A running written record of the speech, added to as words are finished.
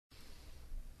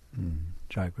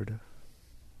Jai Gurudev.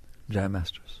 Jai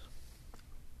Masters.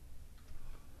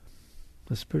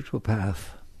 The spiritual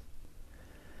path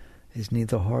is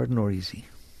neither hard nor easy.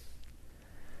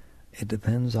 It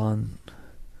depends on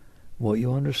what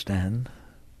you understand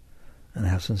and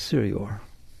how sincere you are.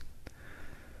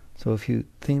 So if you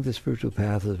think the spiritual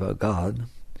path is about God,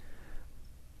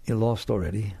 you're lost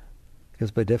already,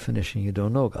 because by definition you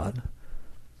don't know God.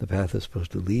 The path is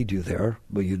supposed to lead you there,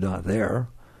 but you're not there.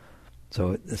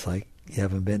 So it's like you've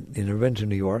never been to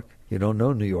New York, you don't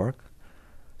know New York,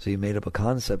 so you made up a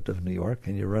concept of New York,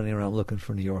 and you're running around looking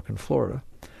for New York and Florida,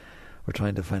 or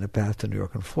trying to find a path to New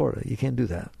York and Florida. You can't do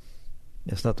that.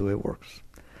 That's not the way it works.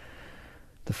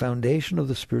 The foundation of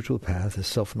the spiritual path is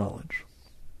self-knowledge.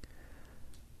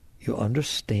 You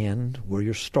understand where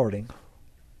you're starting.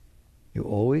 You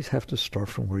always have to start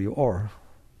from where you are.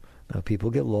 Now, people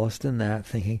get lost in that,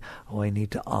 thinking, I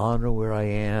need to honor where I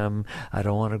am. I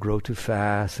don't want to grow too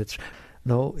fast.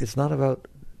 No, it's not about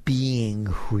being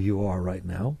who you are right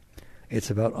now. It's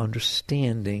about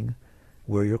understanding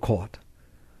where you're caught.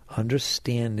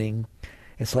 Understanding.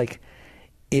 It's like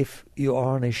if you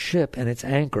are on a ship and it's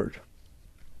anchored,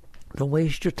 don't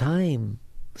waste your time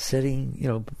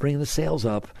bringing the sails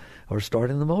up or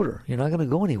starting the motor. You're not going to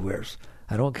go anywhere.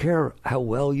 I don't care how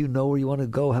well you know where you want to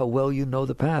go, how well you know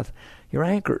the path. You're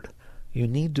anchored. You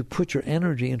need to put your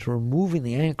energy into removing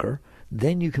the anchor.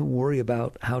 Then you can worry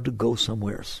about how to go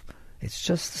somewheres. It's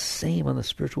just the same on the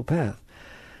spiritual path.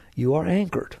 You are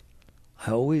anchored.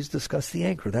 I always discuss the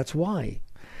anchor. That's why.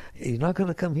 You're not going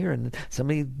to come here and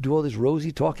somebody do all this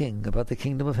rosy talking about the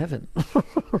kingdom of heaven,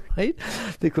 right?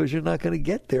 Because you're not going to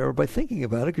get there by thinking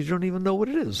about it, because you don't even know what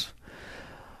it is.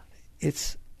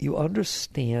 You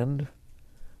understand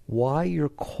why you're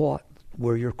caught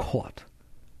where you're caught.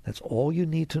 That's all you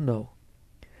need to know.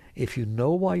 If you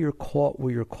know why you're caught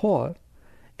where you're caught,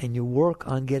 and you work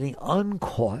on getting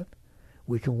uncaught,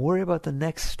 we can worry about the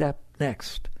next step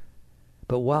next.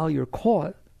 But while you're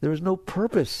caught, there is no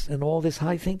purpose in all this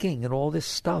high thinking and all this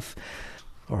stuff.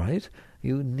 All right?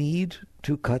 You need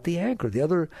to cut the anchor. The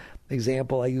other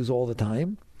example I use all the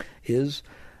time is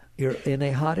you're in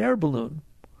a hot air balloon.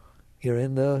 You're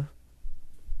in the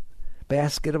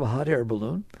basket of a hot air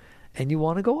balloon, and you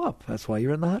want to go up. That's why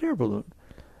you're in the hot air balloon.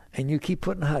 And you keep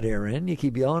putting hot air in. You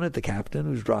keep yelling at the captain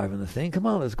who's driving the thing. Come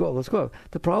on, let's go, let's go.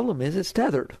 The problem is it's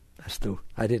tethered.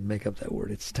 I didn't make up that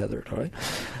word. It's tethered, all right?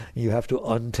 You have to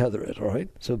untether it, all right?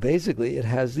 So basically it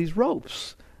has these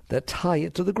ropes that tie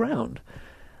it to the ground.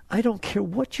 I don't care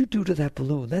what you do to that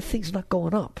balloon. That thing's not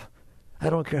going up. I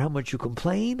don't care how much you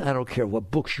complain. I don't care what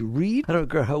books you read. I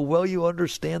don't care how well you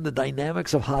understand the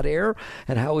dynamics of hot air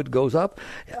and how it goes up.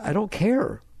 I don't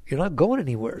care. You're not going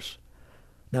anywhere.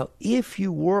 Now, if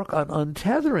you work on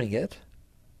untethering it,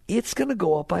 it's going to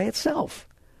go up by itself.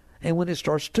 And when it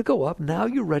starts to go up, now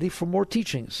you're ready for more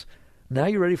teachings. Now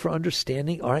you're ready for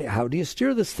understanding, all right, how do you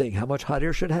steer this thing? How much hot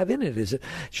air should it have in it?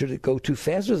 Should it go too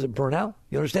fast? Does it burn out?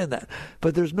 You understand that?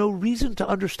 But there's no reason to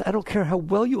understand. I don't care how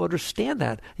well you understand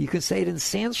that. You can say it in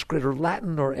Sanskrit or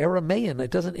Latin or Aramaean. It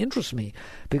doesn't interest me,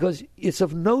 because it's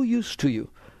of no use to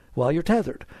you while you're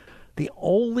tethered. The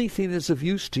only thing that's of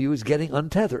use to you is getting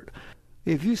untethered.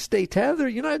 If you stay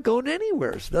tethered, you're not going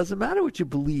anywhere. It doesn't matter what you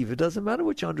believe. It doesn't matter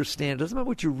what you understand. It doesn't matter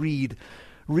what you read.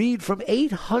 Read from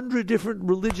 800 different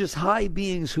religious high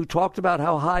beings who talked about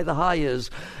how high the high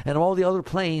is, and all the other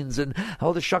planes, and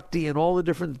all the Shakti, and all the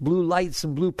different blue lights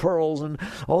and blue pearls, and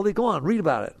all they go on. Read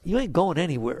about it. You ain't going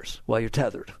anywhere while you're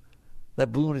tethered.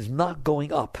 That balloon is not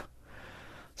going up.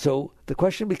 So the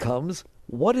question becomes,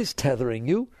 what is tethering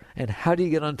you, and how do you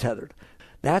get untethered?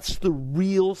 That's the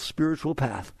real spiritual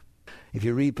path. If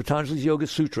you read Patanjali's Yoga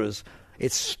Sutras,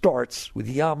 it starts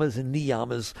with yamas and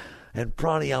niyamas and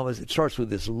pranayamas. It starts with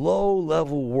this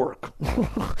low-level work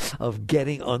of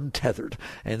getting untethered.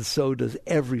 And so does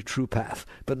every true path.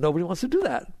 But nobody wants to do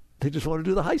that. They just want to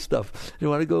do the high stuff. They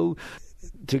want to go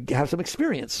to have some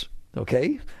experience,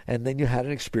 okay? And then you had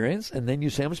an experience, and then you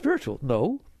say, I'm spiritual.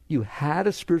 No, you had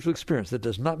a spiritual experience. That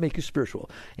does not make you spiritual.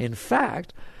 In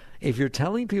fact, if you're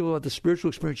telling people about the spiritual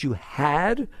experience you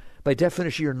had, by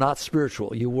definition, you're not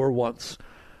spiritual. You were once,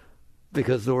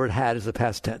 because the word had is the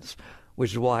past tense,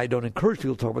 which is why I don't encourage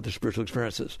people to talk about their spiritual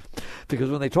experiences. Because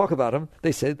when they talk about them,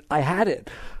 they say, I had it.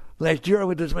 Last year I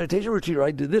went to this meditation retreat, or I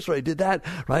did this, or I did that,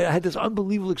 right? I had this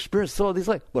unbelievable experience. So these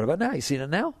like, what about now? You seen it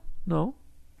now? No.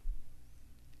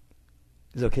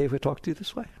 Is it okay if we talk to you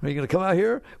this way? Are you going to come out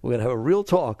here? We're going to have a real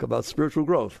talk about spiritual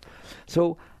growth.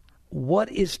 So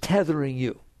what is tethering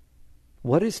you?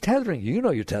 What is tethering you? You know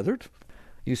you're tethered.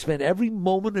 You spend every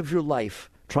moment of your life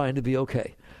trying to be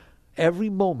okay. Every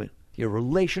moment. Your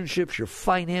relationships, your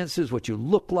finances, what you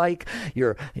look like,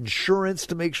 your insurance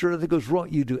to make sure nothing goes wrong.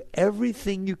 You do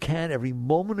everything you can every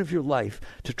moment of your life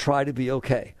to try to be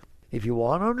okay. If you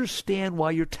want to understand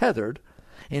why you're tethered,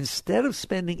 instead of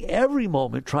spending every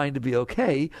moment trying to be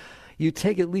okay, you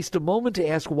take at least a moment to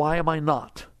ask, why am I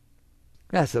not?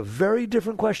 That's a very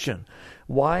different question.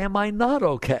 Why am I not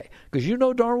okay? Because you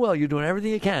know darn well you're doing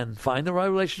everything you can. Find the right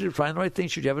relationship, find the right thing.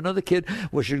 Should you have another kid?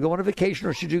 Or should you go on a vacation?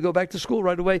 Or should you go back to school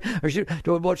right away?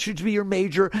 Or what should be your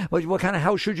major? What kind of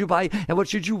house should you buy? And what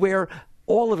should you wear?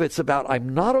 All of it's about,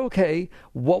 I'm not okay.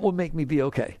 What will make me be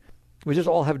okay? We just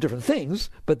all have different things,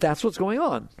 but that's what's going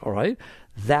on, all right?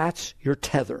 That's your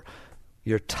tether.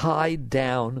 You're tied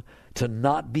down to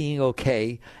not being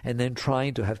okay, and then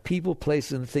trying to have people,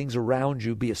 places, and things around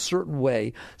you be a certain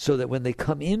way so that when they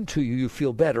come into you, you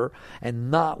feel better,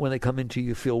 and not when they come into you,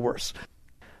 you feel worse.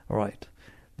 All right.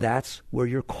 That's where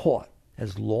you're caught.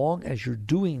 As long as you're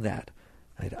doing that,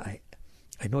 I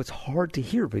know it's hard to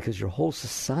hear because your whole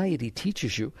society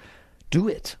teaches you, do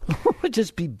it.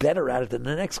 Just be better at it than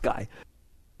the next guy.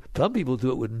 Some people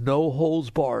do it with no holds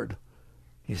barred.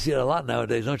 You see it a lot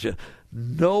nowadays, don't you?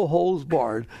 No holds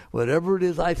barred. Whatever it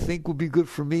is I think would be good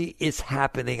for me, it's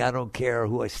happening. I don't care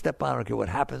who I step on. I don't care what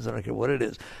happens. I don't care what it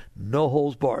is. No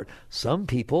holds barred. Some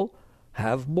people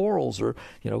have morals or,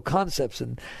 concepts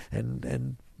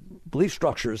and belief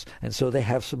structures, and so they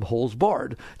have some holes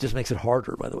barred. Just makes it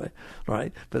harder, by the way. All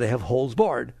right? But they have holes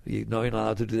barred. You know you're not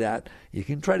allowed to do that. You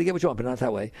can try to get what you want, but not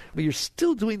that way. But you're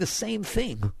still doing the same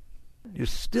thing. You're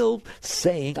still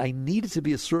saying, I need it to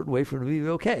be a certain way for me to be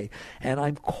okay. And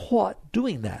I'm caught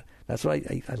doing that. That's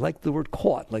why I like the word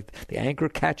caught. Like the anchor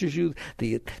catches you,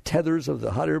 the tethers of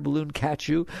the hot air balloon catch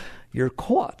you. You're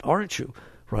caught, aren't you?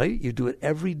 Right? You do it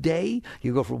every day.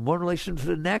 You go from one relationship to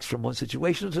the next, from one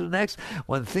situation to the next,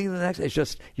 one thing to the next. It's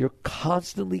just you're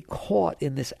constantly caught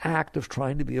in this act of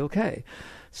trying to be okay.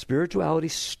 Spirituality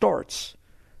starts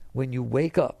when you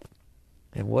wake up.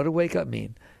 And what does wake up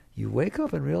mean? You wake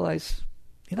up and realize,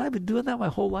 I've been doing that my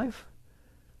whole life.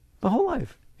 My whole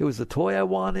life. It was the toy I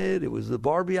wanted. It was the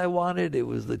Barbie I wanted. It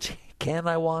was the can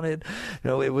I wanted.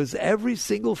 It was every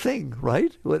single thing,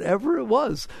 right? Whatever it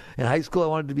was. In high school, I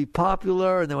wanted to be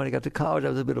popular. And then when I got to college, I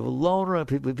was a bit of a loner. And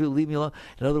people leave me alone.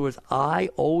 In other words, I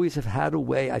always have had a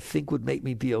way I think would make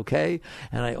me be okay.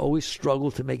 And I always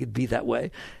struggled to make it be that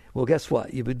way. Well, guess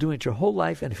what? You've been doing it your whole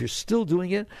life. And if you're still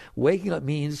doing it, waking up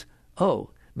means,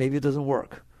 maybe it doesn't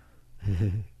work.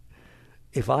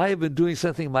 If I have been doing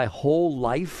something my whole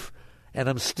life and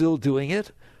I'm still doing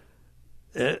it,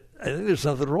 I think there's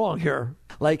something wrong here.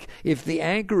 Like if the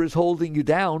anchor is holding you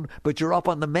down, but you're up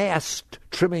on the mast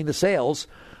trimming the sails,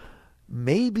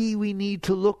 maybe we need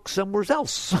to look somewhere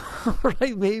else,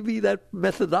 right? Maybe that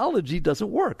methodology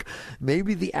doesn't work.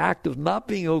 Maybe the act of not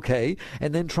being okay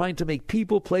and then trying to make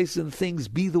people, places, and things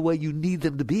be the way you need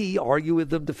them to be, argue with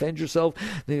them, defend yourself,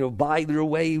 buy your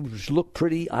way, look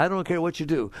pretty. I don't care what you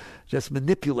do. Just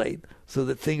manipulate so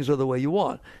that things are the way you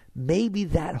want. Maybe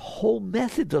that whole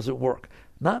method doesn't work.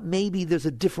 Not maybe there's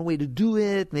a different way to do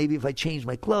it. Maybe if I change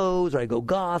my clothes or I go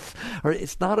goth. Or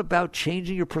it's not about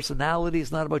changing your personality.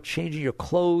 It's not about changing your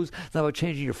clothes. It's not about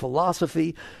changing your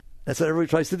philosophy. That's what everybody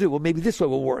tries to do. Well, maybe this way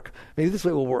will work. Maybe this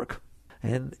way will work.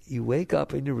 And you wake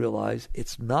up and you realize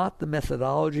it's not the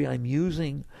methodology I'm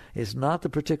using. It's not the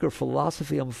particular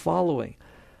philosophy I'm following.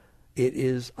 It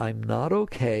is I'm not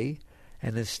okay.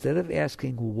 And instead of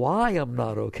asking why I'm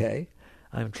not okay,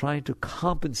 I'm trying to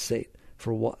compensate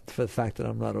for the fact that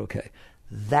I'm not okay.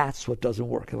 That's what doesn't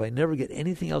work. If I never get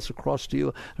anything else across to you,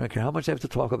 I don't care how much I have to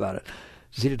talk about it.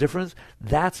 See the difference?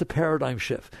 That's a paradigm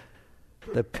shift.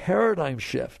 The paradigm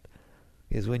shift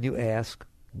is when you ask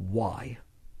why.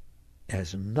 It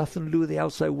has nothing to do with the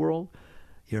outside world.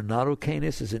 Your not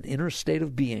okayness is an inner state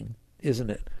of being, isn't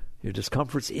it? Your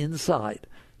discomfort's inside.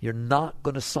 You're not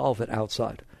going to solve it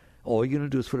outside. All you're going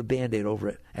to do is put a Band-Aid over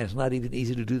it. And it's not even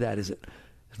easy to do that, is it?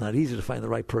 It's not easy to find the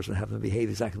right person and have them behave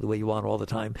exactly the way you want all the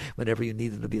time whenever you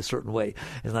need them to be a certain way.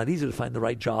 It's not easy to find the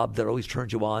right job that always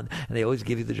turns you on and they always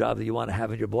give you the job that you want to have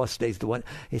and your boss stays the one.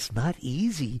 It's not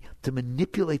easy to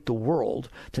manipulate the world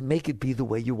to make it be the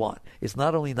way you want. It's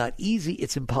not only not easy,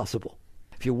 it's impossible.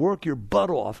 If you work your butt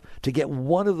off to get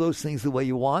one of those things the way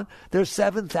you want, there's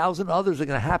 7,000 others that are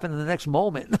going to happen in the next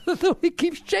moment. It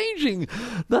keeps changing.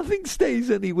 Nothing stays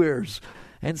anywheres.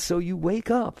 And so you wake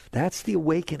up. That's the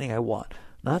awakening I want.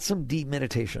 Not some deep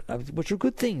meditation, which are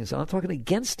good things. I'm not talking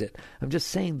against it. I'm just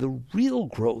saying the real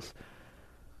growth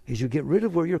is you get rid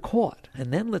of where you're caught,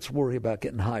 and then let's worry about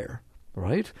getting higher.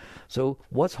 right? So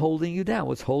what's holding you down?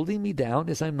 What's holding me down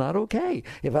is I'm not okay.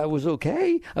 If I was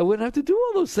okay, I wouldn't have to do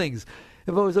all those things.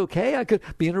 If I was okay, I could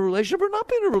be in a relationship or not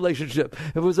be in a relationship.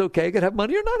 If it was okay, I could have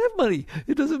money or not have money.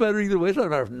 It doesn't matter either way. It's not a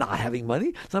matter of not having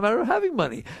money. It's not a matter of having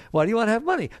money. Why do you want to have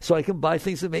money? So I can buy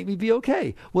things that make me be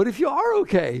okay. What if you are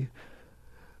okay?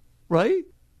 Right?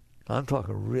 I'm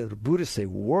talking real. The Buddhists say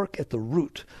work at the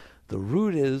root. The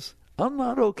root is, I'm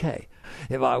not okay.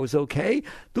 If I was okay,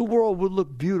 the world would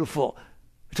look beautiful.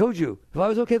 I told you, if I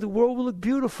was okay, the world would look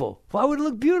beautiful. Why would it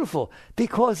look beautiful?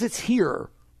 Because it's here.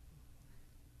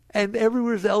 And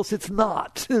everywhere else it's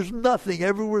not. There's nothing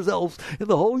everywhere else in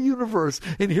the whole universe.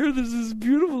 And here there's this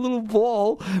beautiful little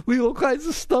ball with all kinds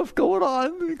of stuff going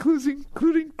on,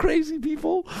 including crazy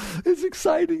people. It's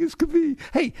exciting as could be.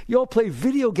 Hey, you all play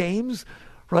video games,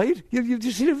 right? You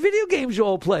just see the video games you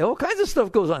all play. All kinds of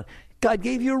stuff goes on. God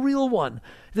gave you a real one.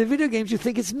 The video games, you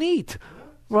think it's neat.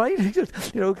 Right?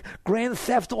 Grand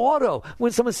Theft Auto.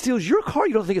 When someone steals your car,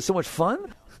 you don't think it's so much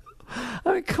fun?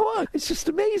 I mean, come on. It's just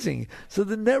amazing. So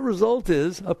the net result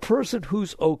is a person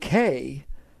who's okay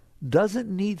doesn't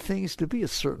need things to be a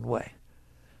certain way.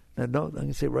 Now, I'm going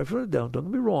to say right from the down, don't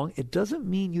get me wrong. It doesn't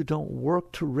mean you don't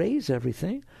work to raise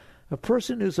everything. A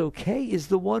person who's okay is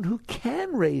the one who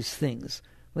can raise things.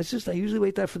 I usually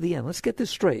wait that for the end. Let's get this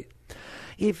straight.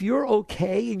 If you're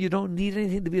okay and you don't need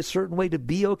anything to be a certain way to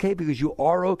be okay because you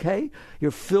are okay,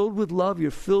 you're filled with love,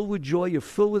 you're filled with joy, you're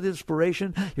filled with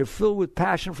inspiration, you're filled with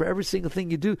passion for every single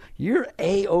thing you do, you're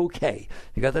A-okay.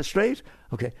 You got that straight?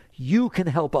 Okay. You can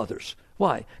help others.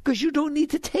 Why? Because you don't need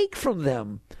to take from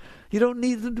them. You don't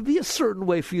need them to be a certain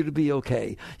way for you to be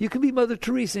okay. You can be Mother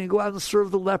Teresa and go out and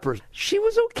serve the lepers. She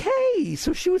was okay,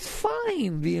 so she was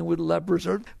fine being with lepers.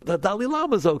 Or the Dalai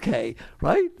Lama's okay,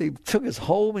 right? They took us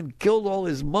home and killed all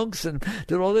his monks and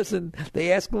did all this, and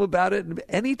they asked him about it. And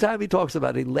anytime he talks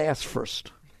about it, he laughs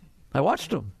first. I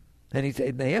watched him, and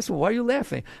they asked him, why are you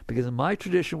laughing? Because in my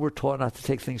tradition, we're taught not to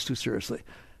take things too seriously.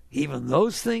 Even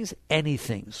those things, any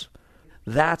things.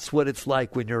 That's what it's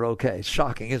like when you're okay. It's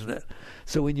shocking, isn't it?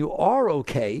 So when you are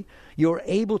okay, you're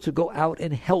able to go out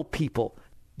and help people.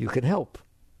 You can help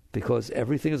because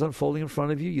everything is unfolding in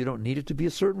front of you. You don't need it to be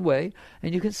a certain way,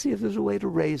 and you can see if there's a way to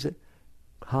raise it.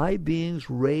 High beings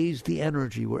raise the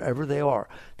energy wherever they are.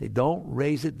 They don't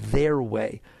raise it their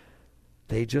way.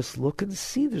 They just look and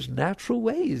see there's natural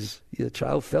ways. The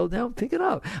child fell down, pick it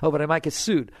up. Oh, but I might get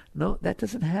sued. No, that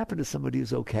doesn't happen to somebody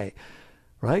who's okay.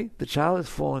 Right? The child has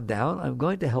fallen down. I'm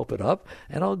going to help it up,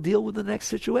 and I'll deal with the next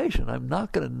situation. I'm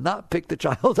not going to not pick the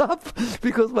child up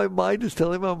because my mind is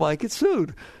telling me I might get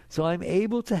sued. So I'm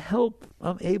able to help.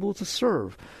 I'm able to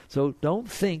serve. So don't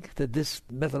think that this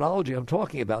methodology I'm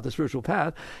talking about, the spiritual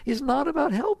path, is not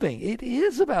about helping. It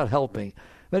is about helping,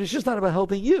 but it's just not about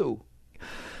helping you.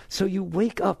 So you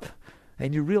wake up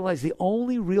and you realize the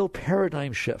only real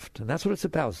paradigm shift, and that's what it's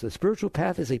about. So the spiritual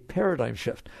path is a paradigm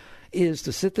shift. Is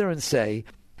to sit there and say,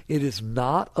 it is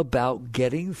not about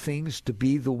getting things to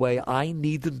be the way I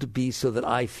need them to be so that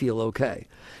I feel okay.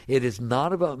 It is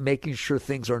not about making sure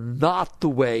things are not the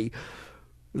way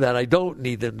that I don't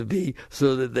need them to be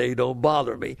so that they don't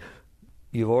bother me.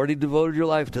 You've already devoted your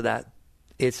life to that.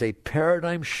 It's a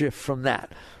paradigm shift from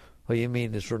that. What do you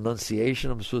mean? This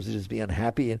renunciation? I'm supposed to just be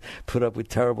unhappy and put up with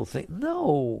terrible things?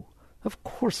 No, of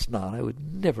course not. I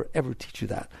would never, ever teach you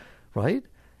that, right?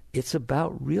 It's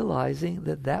about realizing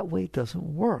that that way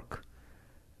doesn't work.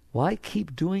 Why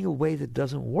keep doing a way that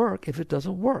doesn't work if it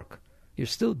doesn't work? You're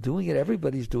still doing it.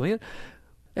 Everybody's doing it.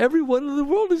 Everyone in the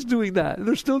world is doing that.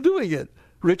 They're still doing it.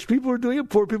 Rich people are doing it.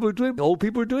 Poor people are doing it. Old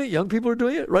people are doing it. Young people are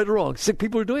doing it. Right or wrong. Sick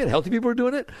people are doing it. Healthy people are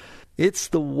doing it. It's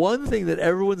the one thing that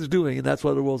everyone's doing, and that's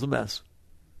why the world's a mess.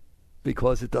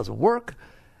 Because it doesn't work.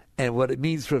 And what it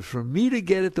means for me to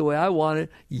get it the way I want it,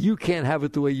 you can't have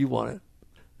it the way you want it.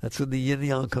 That's when the yin and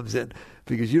yang comes in,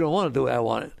 because you don't want it the way I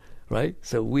want it, right?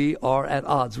 So we are at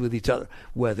odds with each other.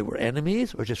 Whether we're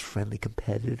enemies or just friendly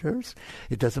competitors,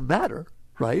 it doesn't matter,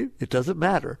 right? It doesn't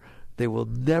matter. There will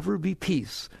never be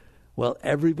peace. Well,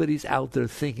 everybody's out there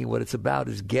thinking what it's about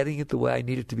is getting it the way I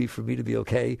need it to be for me to be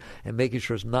okay and making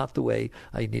sure it's not the way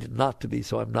I need it not to be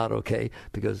so I'm not okay,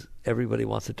 because everybody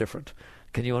wants it different.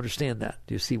 Can you understand that?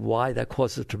 Do you see why that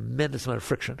causes a tremendous amount of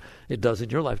friction? It does in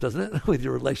your life, doesn't it? With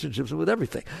your relationships and with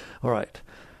everything. All right.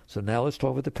 So now let's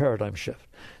talk about the paradigm shift.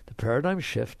 The paradigm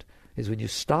shift is when you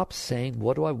stop saying,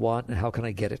 what do I want and how can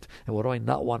I get it? And what do I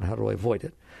not want and how do I avoid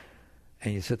it?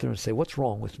 And you sit there and say, what's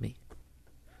wrong with me?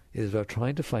 It is about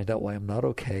trying to find out why I'm not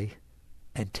okay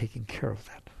and taking care of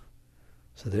that.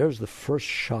 So there's the first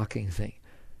shocking thing.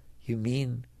 You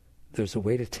mean there's a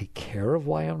way to take care of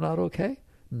why I'm not okay?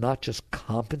 Not just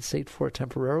compensate for it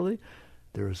temporarily?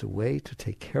 There is a way to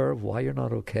take care of why you're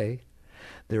not okay.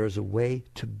 There is a way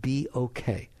to be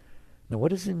okay. Now,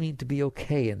 what does it mean to be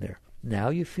okay in there? Now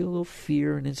you feel a little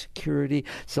fear and insecurity,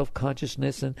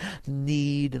 self-consciousness and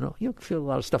need, and you feel a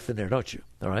lot of stuff in there, don't you?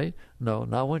 All right? No,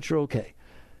 not once you're okay.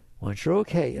 Once you're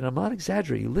okay, and I'm not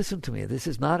exaggerating, you listen to me, this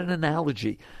is not an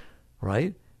analogy,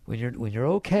 right? When you're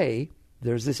okay,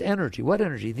 there's this energy. What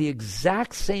energy? The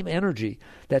exact same energy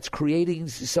that's creating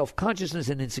self-consciousness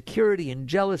and insecurity and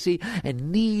jealousy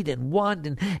and need and want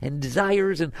and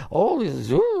desires and all this,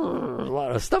 a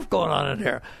lot of stuff going on in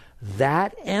there.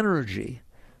 That energy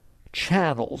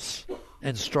channels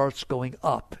and starts going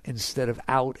up instead of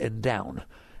out and down.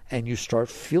 And you start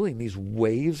feeling these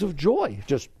waves of joy.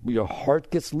 Just your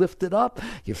heart gets lifted up.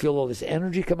 You feel all this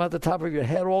energy come out the top of your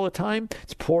head all the time.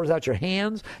 It pours out your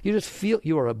hands. You just feel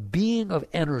you are a being of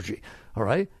energy. All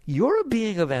right? You're a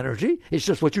being of energy. It's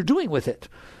just what you're doing with it.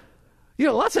 You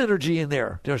have lots of energy in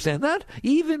there. Do you understand that?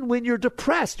 Even when you're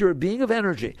depressed, you're a being of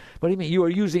energy. What do you mean? You are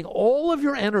using all of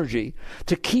your energy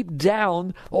to keep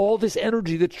down all this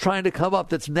energy that's trying to come up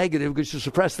that's negative because you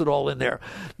suppressed it all in there.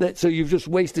 So you've just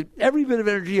wasted every bit of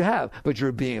energy you have, but you're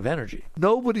a being of energy.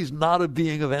 Nobody's not a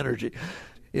being of energy.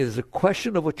 It is a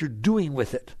question of what you're doing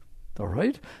with it. All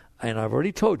right? And I've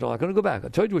already told you, I'm not going to go back. I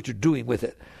told you what you're doing with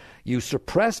it. You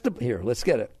suppressed it. Here, let's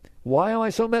get it. Why am I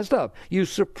so messed up? You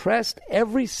suppressed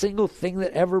every single thing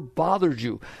that ever bothered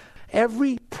you.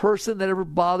 Every person that ever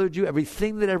bothered you,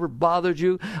 everything that ever bothered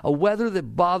you, a weather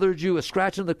that bothered you, a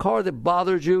scratch in the car that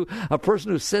bothered you, a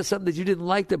person who said something that you didn't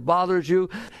like that bothered you,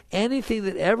 anything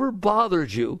that ever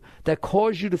bothered you that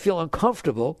caused you to feel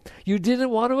uncomfortable, you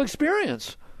didn't want to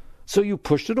experience. So you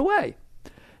pushed it away.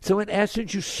 So in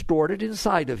essence, you stored it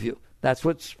inside of you. That's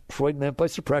what Freud meant by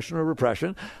suppression or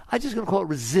repression. I'm just going to call it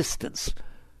resistance.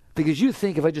 Because you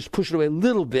think if I just push it away a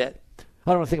little bit,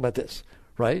 I don't want to think about this,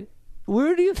 right?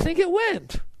 Where do you think it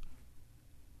went?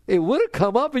 It would have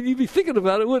come up and you'd be thinking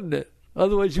about it, wouldn't it?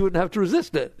 Otherwise you wouldn't have to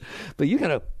resist it. But you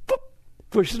kind of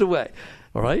push it away,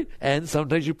 all right? And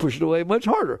sometimes you push it away much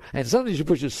harder. And sometimes you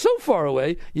push it so far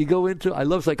away, you go into, I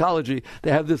love psychology,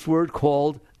 they have this word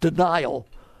called denial.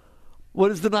 What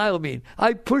does denial mean?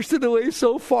 I pushed it away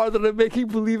so far that I'm making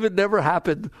believe it never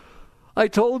happened. I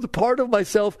told part of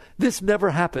myself, this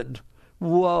never happened.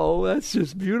 Whoa, that's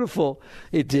just beautiful.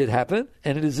 It did happen,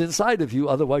 and it is inside of you.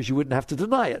 Otherwise, you wouldn't have to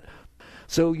deny it.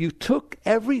 So you took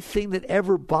everything that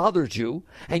ever bothered you,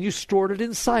 and you stored it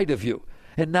inside of you.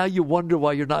 And now you wonder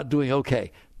why you're not doing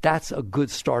okay. That's a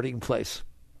good starting place.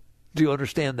 Do you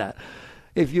understand that?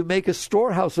 If you make a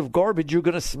storehouse of garbage, you're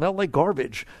going to smell like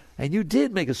garbage. And you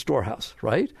did make a storehouse,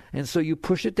 right? And so you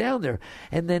push it down there.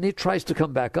 And then it tries to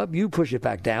come back up. You push it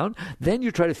back down. Then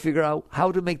you try to figure out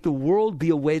how to make the world be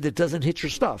a way that doesn't hit your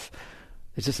stuff.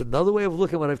 It's just another way of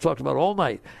looking at what I've talked about all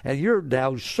night. And you're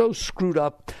now so screwed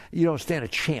up, you don't stand a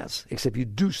chance. Except you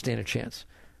do stand a chance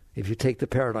if you take the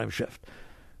paradigm shift,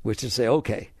 which is say,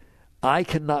 okay, I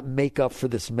cannot make up for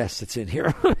this mess that's in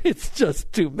here. It's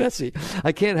just too messy.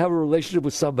 I can't have a relationship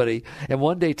with somebody and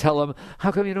one day tell them, how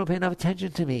come you don't pay enough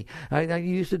attention to me? You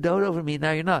used to dote over me,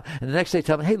 now you're not. And the next day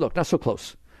tell them, hey, look, not so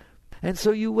close. And so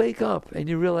you wake up and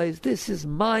you realize this is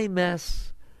my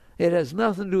mess. It has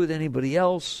nothing to do with anybody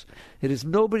else. It is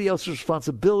nobody else's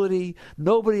responsibility.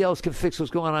 Nobody else can fix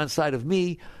what's going on inside of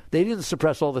me. They didn't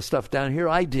suppress all this stuff down here.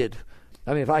 I did.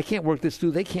 I mean, if I can't work this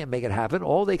through, they can't make it happen.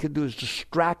 All they can do is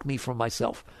distract me from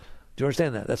myself. Do you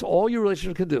understand that? That's all your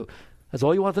relationship can do. That's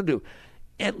all you want them to do.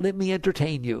 And let me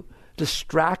entertain you.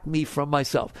 Distract me from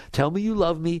myself. Tell me you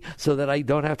love me so that I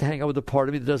don't have to hang out with a part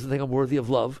of me that doesn't think I'm worthy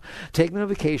of love. Take me on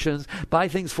vacations, buy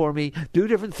things for me, do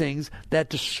different things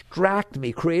that distract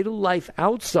me. Create a life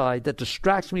outside that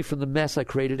distracts me from the mess I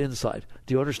created inside.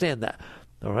 Do you understand that?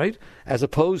 All right? As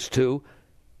opposed to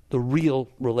the real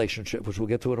relationship, which we'll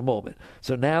get to in a moment.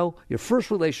 So now your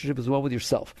first relationship is the one with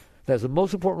yourself. That's the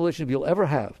most important relationship you'll ever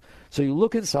have. So you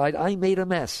look inside, I made a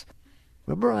mess.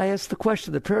 Remember I asked the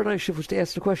question, the paradigm shift was to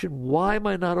ask the question, why am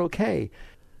I not okay?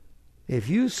 If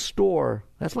you store,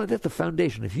 that's the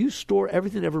foundation. If you store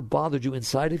everything that ever bothered you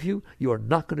inside of you, you are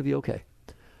not going to be okay.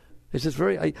 It's just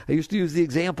I used to use the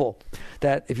example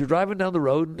that if you're driving down the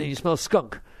road and you smell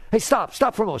skunk, hey, stop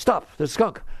for a moment, stop, there's a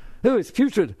skunk. Oh, it's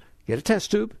putrid. Get a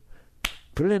test tube.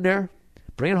 Put it in there,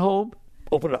 bring it home,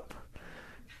 open it up.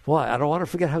 Why? I don't want to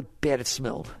forget how bad it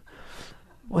smelled.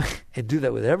 And do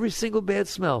that with every single bad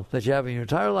smell that you have in your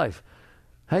entire life.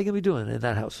 How are you going to be doing in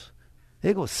that house?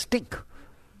 They're going to stink.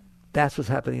 That's what's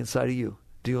happening inside of you.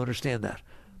 Do you understand that?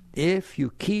 If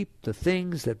you keep the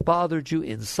things that bothered you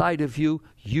inside of you,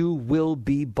 you will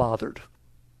be bothered.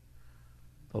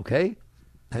 Okay?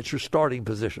 That's your starting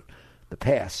position. The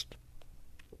past.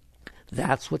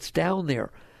 That's what's down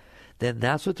there. Then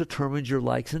that's what determines your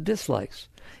likes and dislikes.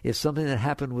 If something that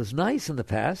happened was nice in the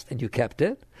past and you kept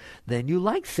it, then you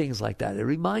like things like that. It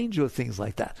reminds you of things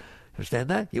like that. Understand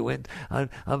that? You went on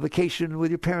vacation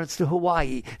with your parents to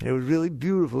Hawaii, and it was really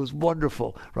beautiful. It was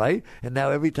wonderful, right? And now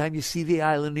every time you see the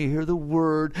island, you hear the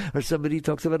word, or somebody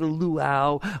talks about a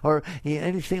luau, or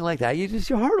anything like that,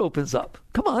 your heart opens up.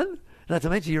 Come on. Not to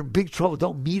mention, you're in big trouble.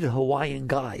 Don't meet a Hawaiian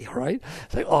guy, right?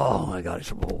 It's like, oh my God, he's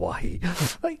from Hawaii.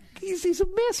 Like, he's a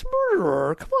mass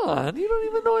murderer. Come on. You don't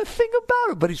even know a thing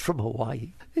about him, but he's from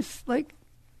Hawaii. It's like,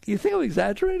 you think I'm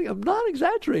exaggerating? I'm not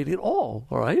exaggerating at all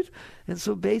right? And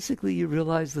so basically you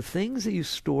realize the things that you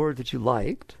stored that you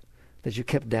liked, that you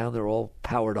kept down, they're all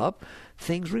powered up,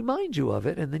 things remind you of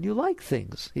it, and then you like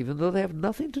things, even though they have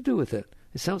nothing to do with it.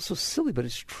 It sounds so silly, but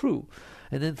it's true.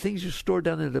 And then things you stored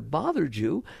down there that bothered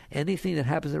you, anything that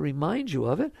happens that reminds you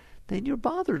of it, then you're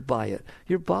bothered by it.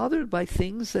 You're bothered by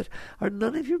things that are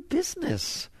none of your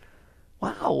business.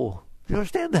 Wow. You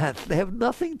understand that? They have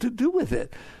nothing to do with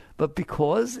it. But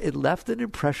because it left an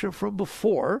impression from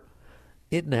before,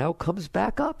 it now comes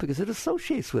back up because it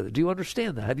associates with it. Do you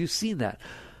understand that? Have you seen that?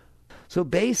 So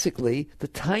basically, the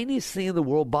tiniest thing in the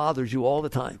world bothers you all the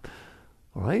time.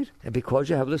 All right? And because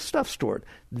you have this stuff stored,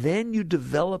 then you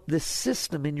develop this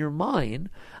system in your mind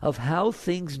of how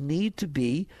things need to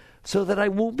be so that I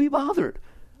won't be bothered.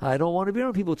 I don't want to be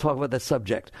around people who talk about that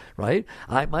subject, right?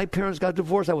 My parents got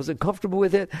divorced. I wasn't comfortable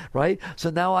with it, right? So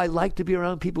now I like to be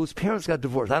around people whose parents got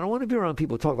divorced. I don't want to be around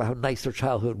people who talk about how nice their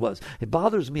childhood was. It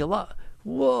bothers me a lot.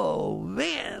 Whoa,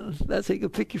 man, that's how you can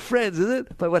pick your friends, isn't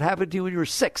it? By what happened to you when you were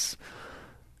 6.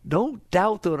 Don't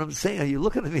doubt what I'm saying. Are you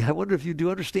looking at me? I wonder if you do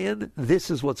understand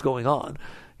this is what's going on.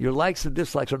 Your likes and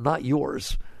dislikes are not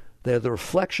yours. They're the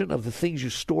reflection of the things you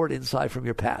stored inside from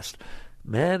your past.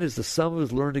 Man is the sum of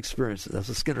his learned experiences. That's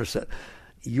what Skinner said.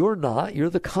 You're not. You're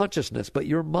the consciousness. But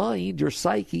your mind, your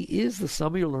psyche, is the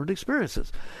sum of your learned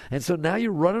experiences. And so now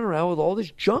you're running around with all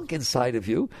this junk inside of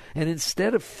you. And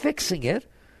instead of fixing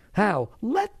it, how?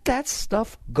 Let that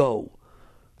stuff go.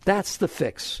 That's the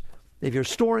fix. If you're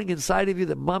storing inside of you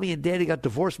that mommy and daddy got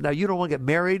divorced, now you don't want to get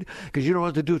married because you don't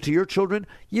want to do it to your children,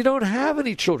 you don't have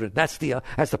any children. That's the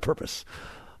purpose.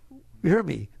 You hear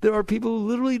me? There are people who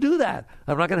literally do that.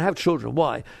 I'm not going to have children.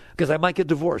 Why? Because I might get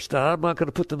divorced, and I'm not going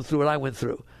to put them through what I went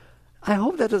through. I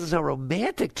hope that doesn't sound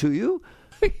romantic to you.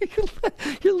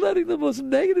 You're letting the most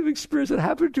negative experience that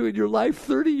happened to you in your life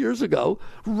 30 years ago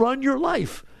run your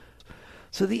life.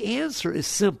 So the answer is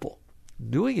simple.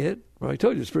 Doing it, well, I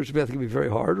told you, spiritual path can be very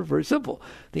hard or very simple.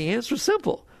 The answer is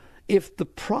simple. If the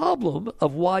problem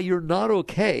of why you're not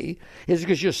okay is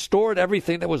because you stored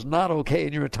everything that was not okay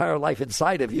in your entire life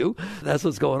inside of you, that's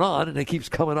what's going on, and it keeps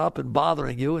coming up and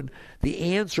bothering you, and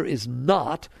the answer is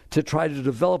not to try to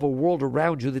develop a world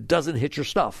around you that doesn't hit your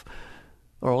stuff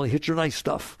or only hit your nice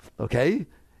stuff, okay?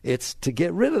 It's to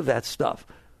get rid of that stuff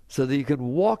so that you can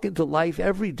walk into life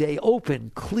every day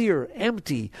open, clear,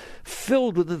 empty,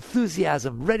 filled with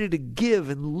enthusiasm, ready to give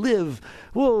and live.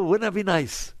 Whoa, wouldn't that be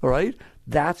nice, all right?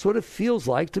 That's what it feels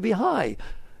like to be high.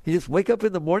 You just wake up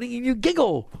in the morning and you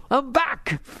giggle. I'm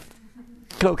back.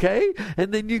 Okay?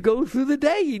 And then you go through the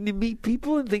day and you meet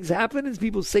people and things happen and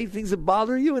people say things that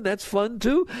bother you, and that's fun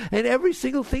too. And every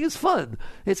single thing is fun.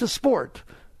 It's a sport.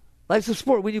 Life's a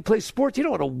sport. When you play sports, you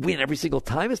don't want to win every single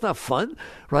time. It's not fun,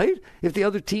 right? If the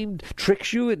other team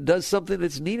tricks you and does something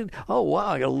that's needed, oh, wow,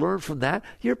 I got to learn from that.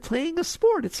 You're playing a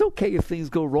sport. It's okay if things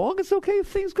go wrong. It's okay if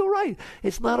things go right.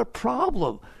 It's not a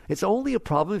problem. It's only a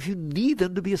problem if you need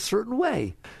them to be a certain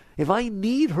way. If I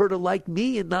need her to like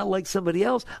me and not like somebody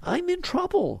else, I'm in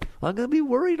trouble. I'm going to be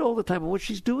worried all the time on what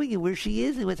she's doing and where she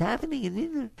is and what's happening.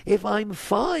 And if I'm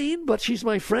fine, but she's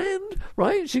my friend,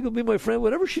 right? She can be my friend,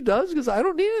 whatever she does, because I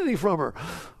don't need anything from her.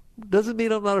 Doesn't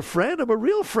mean I'm not a friend. I'm a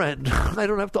real friend. I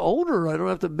don't have to own her. I don't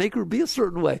have to make her be a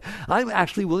certain way. I'm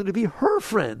actually willing to be her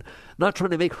friend, not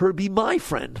trying to make her be my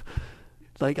friend.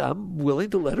 Like, I'm willing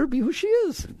to let her be who she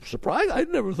is. Surprise! I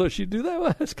never thought she'd do that.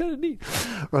 Well, that's kind of neat,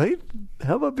 right?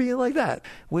 How about being like that?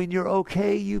 When you're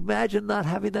okay, you imagine not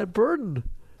having that burden.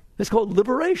 It's called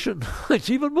liberation.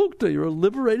 Jivan Mukta. You're a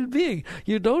liberated being.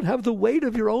 You don't have the weight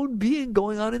of your own being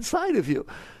going on inside of you.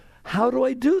 How do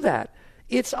I do that?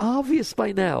 It's obvious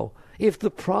by now. If the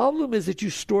problem is that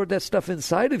you stored that stuff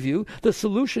inside of you, the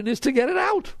solution is to get it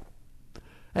out.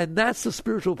 And that's the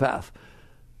spiritual path.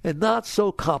 And not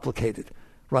so complicated.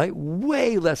 Right?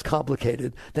 Way less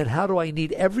complicated than how do I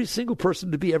need every single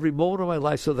person to be every moment of my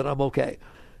life so that I'm okay.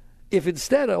 If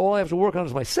instead all I have to work on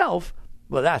is myself,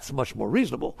 Well, that's much more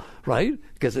reasonable, right?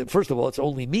 Because first of all, it's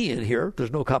only me in here.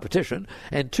 There's no competition.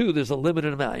 And two, there's a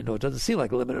limited amount. I know it doesn't seem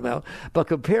like a limited amount, but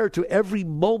compared to every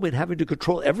moment having to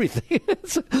control everything,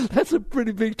 that's a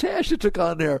pretty big task you took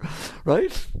on there,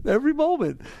 right? Every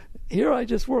moment. Here I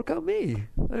just work on me.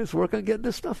 I just work on getting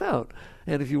this stuff out.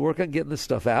 And if you work on getting this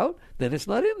stuff out, then it's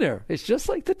not in there. It's just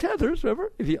like the tethers,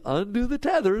 remember? If you undo the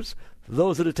tethers,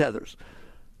 those are the tethers.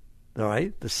 All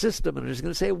right? The system, and I'm just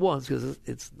going to say it once because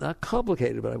it's not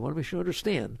complicated, but I want to make sure you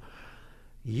understand.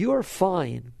 You're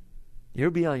fine. You're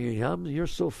beyond your yum. You're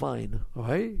so fine. All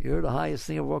right? You're the highest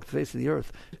thing ever walked the face of the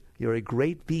earth. You're a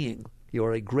great being.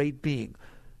 You're a great being.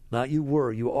 Not you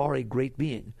were. You are a great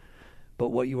being.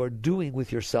 But what you are doing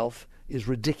with yourself is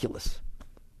ridiculous.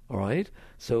 All right?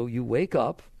 So you wake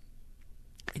up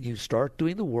and you start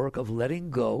doing the work of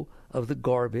letting go of the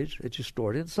garbage that you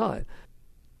stored inside.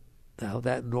 Now,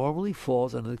 that normally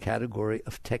falls under the category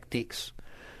of techniques.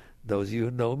 Those of you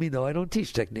who know me know I don't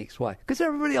teach techniques. Why? Because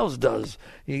everybody else does.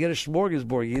 You get a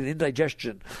smorgasbord, you get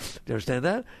indigestion. Do you understand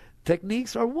that?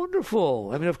 Techniques are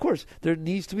wonderful. I mean, of course, there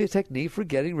needs to be a technique for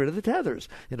getting rid of the tethers.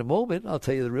 In a moment, I'll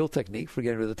tell you the real technique for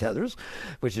getting rid of the tethers,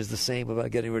 which is the same about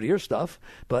getting rid of your stuff.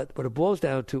 But what it boils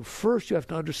down to, first you have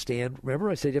to understand, remember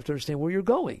I said you have to understand where you're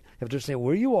going. You have to understand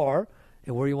where you are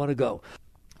and where you want to go.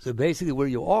 So basically where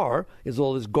you are is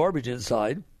all this garbage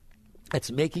inside that's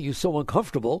making you so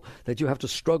uncomfortable that you have to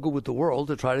struggle with the world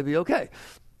to try to be okay.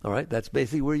 All right? That's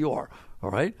basically where you are. All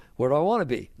right? Where do I want to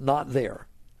be? Not there.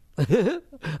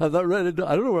 I'm not ready to,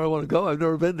 I don't know where I want to go. I've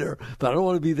never been there, but I don't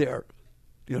want to be there.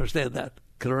 Do you understand that?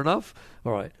 Clear enough?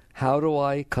 All right. How do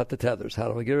I cut the tethers?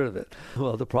 How do I get rid of it?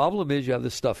 Well, the problem is you have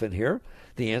this stuff in here.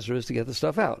 The answer is to get the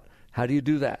stuff out. How do you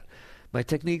do that? My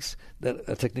techniques,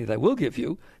 a technique that I will give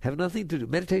you, have nothing to do.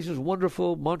 Meditation is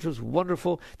wonderful. Mantra is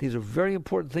wonderful. These are very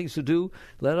important things to do.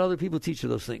 Let other people teach you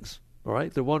those things. All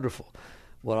right? They're wonderful.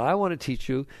 What I want to teach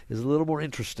you is a little more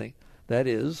interesting. That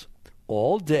is,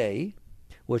 all day,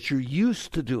 what you're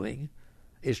used to doing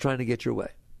is trying to get your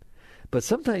way. But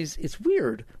sometimes it's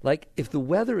weird. Like if the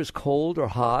weather is cold or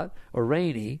hot or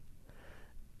rainy,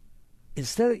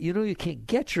 instead of, you can't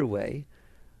get your way,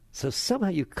 so somehow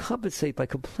you compensate by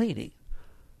complaining.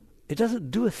 It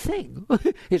doesn't do a thing.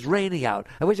 It's raining out.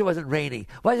 I wish it wasn't raining.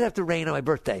 Why does it have to rain on my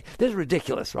birthday? This is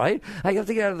ridiculous, right? I have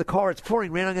to get out of the car. It's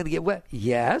pouring rain. I'm going to get wet.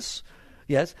 Yes.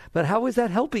 But how is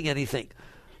that helping anything?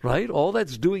 Right? All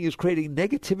that's doing is creating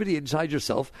negativity inside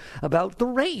yourself about the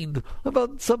rain,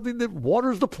 about something that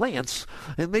waters the plants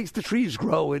and makes the trees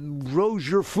grow and grows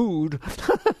your food.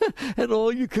 And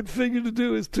all you can figure to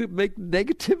do is to make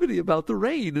negativity about the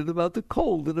rain and about the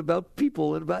cold and about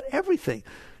people and about everything.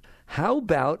 How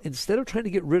about, instead of trying to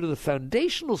get rid of the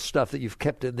foundational stuff that you've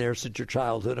kept in there since your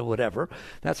childhood and whatever,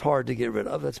 that's hard to get rid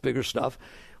of, that's bigger stuff,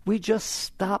 we just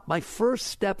stop. My first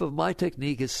step of my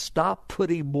technique is stop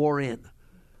putting more in.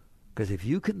 Because if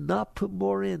you cannot put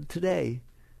more in today,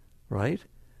 right,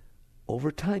 over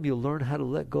time you'll learn how to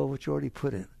let go of what you already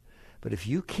put in. But if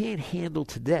you can't handle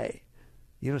today,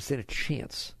 you don't stand a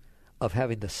chance of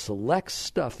having the select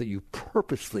stuff that you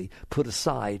purposely put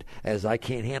aside as I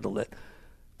can't handle it,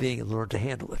 being learn to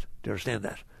handle it. Do you understand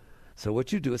that? So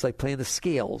what you do is like playing the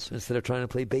scales instead of trying to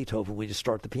play Beethoven when you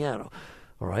start the piano.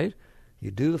 All right? You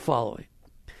do the following.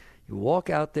 You walk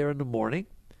out there in the morning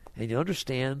and you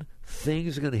understand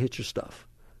things are going to hit your stuff.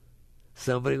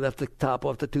 Somebody left the top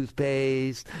off the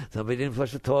toothpaste. Somebody didn't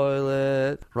flush the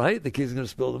toilet. Right? The kid's going to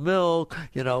spill the milk.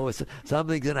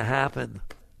 Something's going to happen.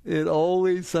 It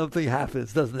always something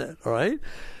happens, doesn't it? All right?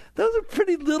 Those are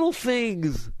pretty little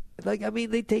things.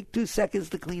 They take 2 seconds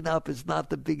to clean up. It's not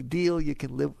the big deal. You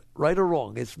can live right or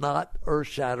wrong. It's not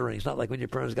earth-shattering. It's not like when your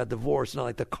parents got divorced. It's not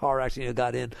like the car accident you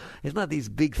got in. It's not these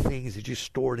big things that you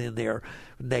stored in there,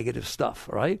 negative stuff,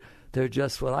 all right? They're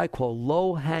just what I call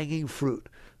low-hanging fruit.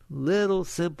 Little,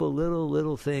 simple,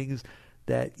 little things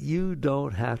that you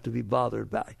don't have to be bothered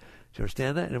by. Do you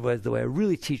understand that? And the way I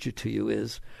really teach it to you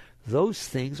is those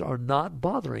things are not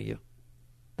bothering you.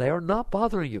 They are not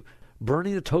bothering you.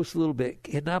 Burning the toast a little bit,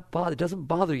 it doesn't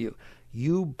bother you.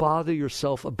 You bother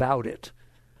yourself about it.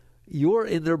 You're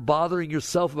in there bothering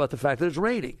yourself about the fact that it's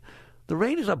raining. The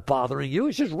rain is not bothering you.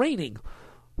 It's just raining.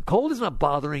 The cold is not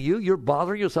bothering you. You're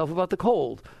bothering yourself about the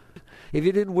cold. If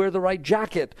you didn't wear the right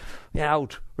jacket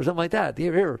out or something like that.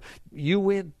 Here, you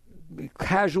went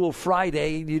casual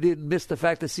Friday and you didn't miss the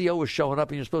fact the CO was showing up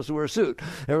and you're supposed to wear a suit.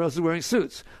 Everyone else is wearing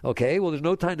suits. Okay, well, there's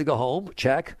no time to go home.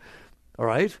 Check. All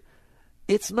right?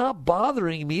 It's not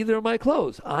bothering me. They're my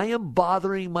clothes. I am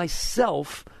bothering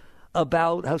myself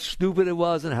about how stupid it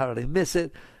was and how did I miss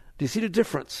it. Do you see the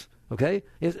difference? Okay?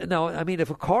 Now, if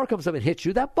a car comes up and hits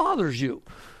you, that bothers you.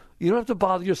 You don't have to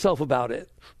bother yourself about it.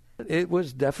 It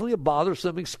was definitely a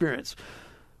bothersome experience.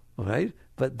 All right?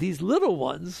 But these little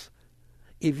ones,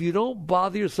 if you don't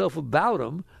bother yourself about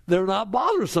them, they're not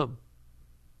bothersome.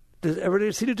 Does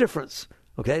everybody see the difference?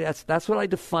 Okay, that's what I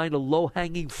define a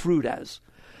low-hanging fruit as.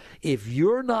 If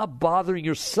you're not bothering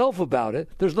yourself about it,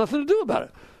 there's nothing to do about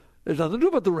it. There's nothing to do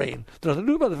about the rain. There's nothing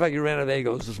to do about the fact you ran out of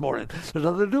Egos this morning. There's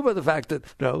nothing to do about the fact that,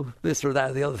 this or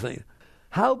that or the other thing.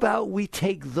 How about we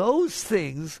take those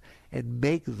things and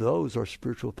make those our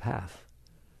spiritual path?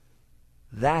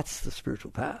 That's the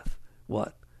spiritual path.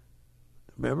 What?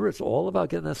 Remember, it's all about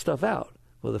getting that stuff out.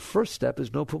 Well, the first step is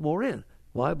don't put more in.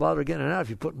 Why bother getting it out if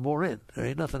you're putting more in? There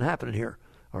ain't nothing happening here.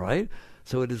 All right?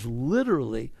 So it is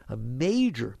literally a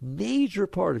major, major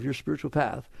part of your spiritual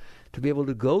path to be able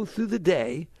to go through the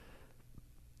day.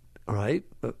 All right?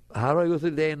 But how do I go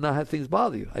through the day and not have things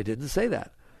bother you? I didn't say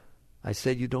that. I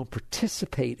said you don't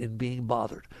participate in being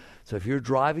bothered. So if you're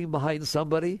driving behind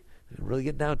somebody, really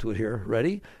get down to it here.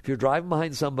 Ready? If you're driving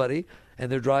behind somebody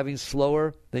and they're driving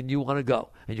slower than you want to go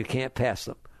and you can't pass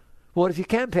them. Well, if you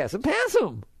can pass them, pass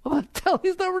them. I'm not telling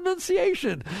you, it's not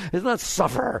renunciation. It's not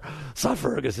suffer.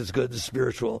 Suffer because it's good and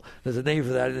spiritual. There's a name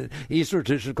for that in Eastern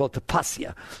tradition called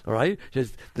tapasya. All right?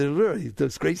 Just literally,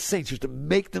 those great saints used to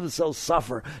make themselves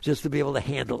suffer just to be able to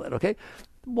handle it. Okay?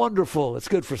 Wonderful. It's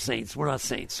good for saints. We're not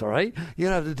saints. All right? You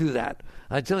don't have to do that.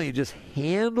 I'm telling you, just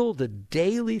handle the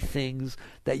daily things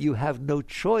that you have no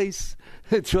choice.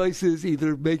 The choice is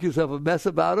either make yourself a mess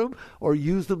about them or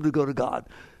use them to go to God.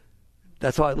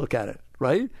 That's how I look at it.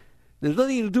 Right? There's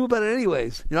nothing you can do about it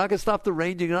anyways. You're not going to stop the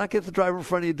rain. You're not going to get the driver in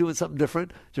front of you doing something different.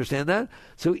 Do you understand that?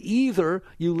 So either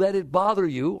you let it bother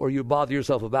you or you bother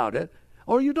yourself about it,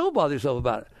 or you don't bother yourself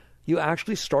about it. You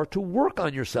actually start to work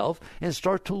on yourself and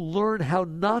start to learn how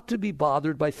not to be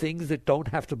bothered by things that don't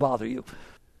have to bother you.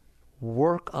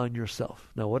 Work on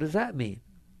yourself. Now, what does that mean?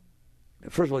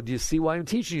 First of all, do you see why I'm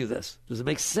teaching you this? Does it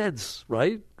make sense,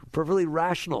 right? Perfectly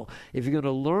rational. If you're going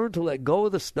to learn to let go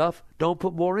of the stuff, don't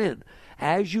put more in.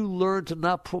 As you learn to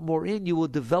not put more in, you will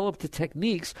develop the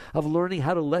techniques of learning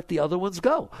how to let the other ones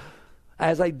go.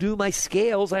 As I do my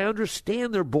scales, I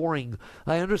understand they're boring.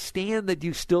 I understand that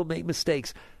you still make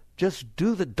mistakes. Just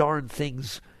do the darn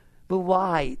things. But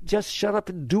why? Just shut up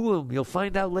and do them. You'll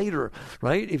find out later,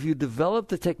 right? If you develop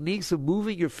the techniques of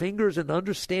moving your fingers and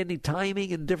understanding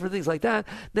timing and different things like that,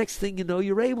 next thing you know,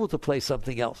 you're able to play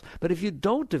something else. But if you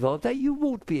don't develop that, you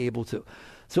won't be able to.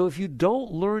 So if you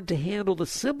don't learn to handle the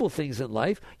simple things in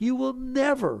life, you will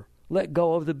never let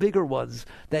go of the bigger ones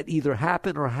that either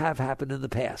happen or have happened in the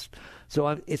past.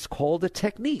 So it's called a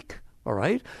technique. All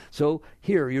right? So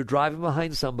here, you're driving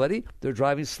behind somebody. They're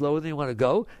driving slower than you want to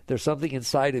go. There's something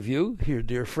inside of you, your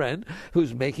dear friend,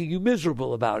 who's making you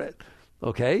miserable about it.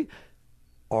 Okay?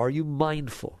 Are you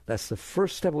mindful? That's the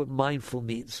first step of what mindful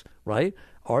means, right?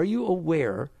 Are you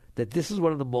aware that this is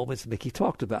one of the moments Mickey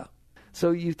talked about?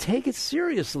 So you take it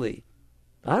seriously.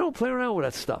 I don't play around with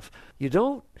that stuff. You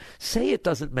don't say it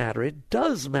doesn't matter. It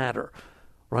does matter.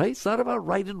 Right? It's not about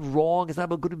right and wrong. It's not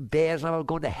about good and bad. It's not about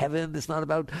going to heaven. It's not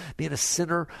about being a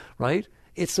sinner. Right?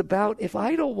 It's about if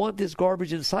I don't want this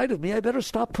garbage inside of me, I better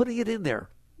stop putting it in there.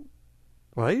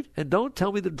 Right? And don't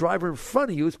tell me the driver in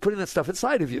front of you is putting that stuff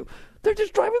inside of you. They're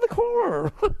just driving the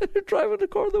car. They're driving the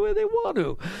car the way they want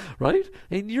to. Right?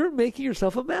 And you're making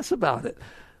yourself a mess about it.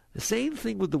 The same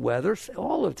thing with the weather.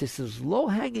 All of this is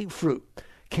low-hanging fruit.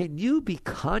 Can you be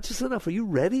conscious enough? Are you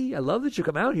ready? I love that you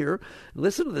come out here and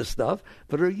listen to this stuff,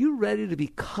 but are you ready to be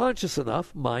conscious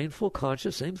enough, mindful,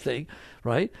 conscious, same thing,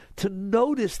 right, to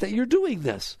notice that you're doing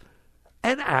this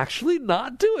and actually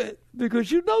not do it because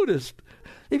you noticed?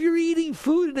 If you're eating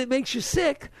food and it makes you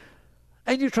sick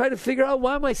and you try to figure out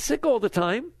why am I sick all the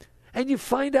time and you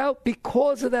find out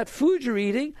because of that food you're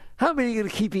eating, how many are you going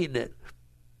to keep eating it?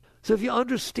 So if you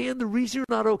understand the reason you're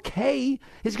not okay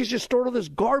is because you stored all this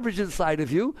garbage inside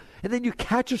of you, and then you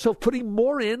catch yourself putting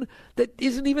more in that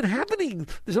isn't even happening.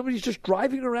 Somebody's just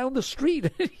driving around the street,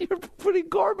 and you're putting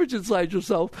garbage inside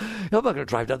yourself. I'm not going to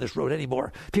drive down this road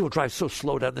anymore. People drive so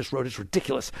slow down this road, it's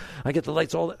ridiculous. I get the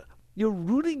lights all... You're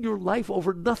ruining your life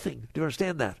over nothing. Do you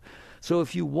understand that? So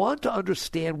if you want to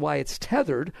understand why it's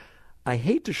tethered, I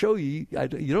hate to show you,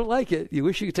 you don't like it. You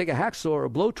wish you could take a hacksaw or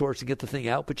a blowtorch and get the thing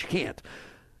out, but you can't.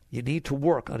 You need to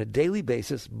work on a daily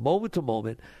basis, moment to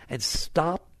moment, and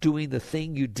stop doing the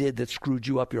thing you did that screwed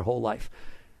you up your whole life,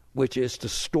 which is to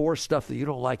store stuff that you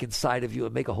don't like inside of you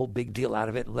and make a whole big deal out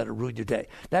of it and let it ruin your day.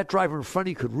 That driver in front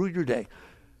of you could ruin your day.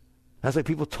 That's like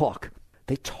people talk.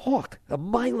 They talk a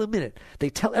mile a minute. They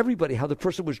tell everybody how the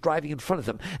person was driving in front of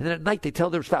them. And then at night they tell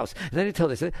their spouse. And then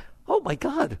they say, oh my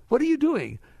God, what are you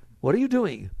doing? What are you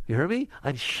doing? You hear me?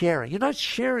 I'm sharing. You're not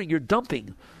sharing, you're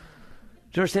dumping.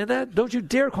 Do you understand that? Don't you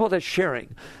dare call that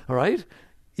sharing, all right?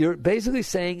 You're basically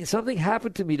saying something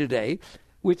happened to me today,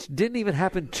 which didn't even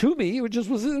happen to me. It just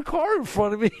was in a car in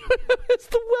front of me. It's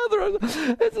the weather.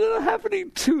 It's not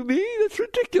happening to me. That's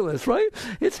ridiculous, right?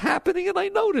 It's happening and I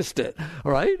noticed it,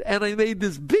 all right? And I made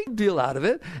this big deal out of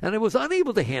it, and I was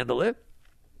unable to handle it.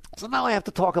 So now I have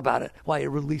to talk about it. Why? It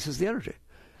releases the energy.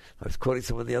 I was quoting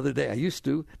someone the other day. I used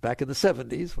to, back in the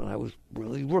 70s, when I was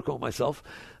really working on myself.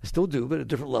 I still do, but at a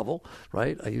different level,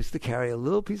 right? I used to carry a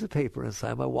little piece of paper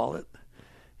inside my wallet,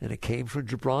 and it came from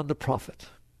Gibran the Prophet.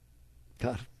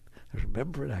 God, I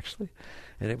remember it actually.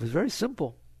 And it was very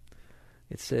simple.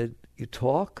 It said, you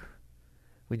talk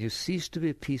when you cease to be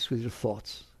at peace with your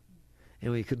thoughts.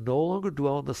 And when you can no longer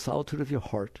dwell in the solitude of your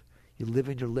heart, you live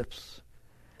in your lips.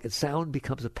 And sound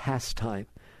becomes a pastime,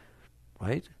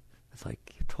 right? It's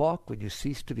like you talk when you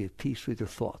cease to be at peace with your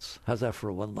thoughts. How's that for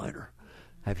a one-liner?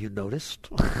 Have you noticed?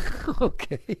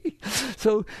 Okay.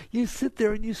 So you sit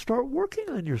there and you start working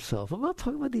on yourself. I'm not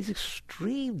talking about these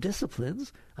extreme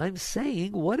disciplines. I'm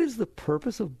saying, what is the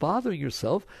purpose of bothering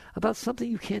yourself about something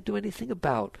you can't do anything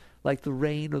about, like the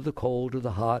rain or the cold or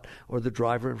the hot or the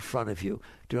driver in front of you?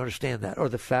 Do you understand that? Or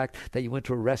the fact that you went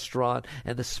to a restaurant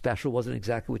and the special wasn't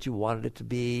exactly what you wanted it to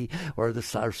be, or the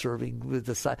serving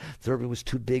was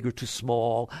too big or too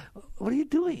small. What are you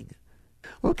doing?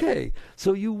 Okay,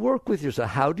 so you work with yourself.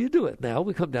 How do you do it? Now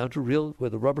we come down to real, where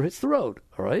the rubber hits the road,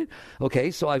 all right? Okay,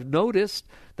 so I've noticed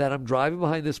that I'm driving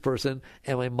behind this person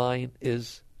and my mind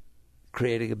is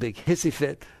creating a big hissy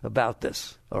fit about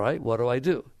this, all right? What do I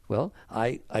do? Well,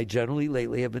 I generally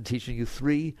lately have been teaching you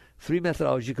three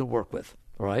methodologies you can work with,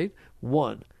 all right?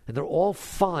 One, and they're all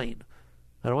fine.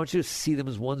 I don't want you to see them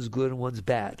as one's good and one's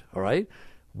bad, all right?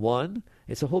 One,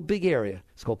 it's a whole big area.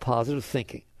 It's called positive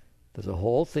thinking. There's a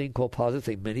whole thing called positive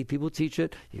thinking. Many people teach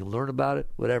it. You can learn about it,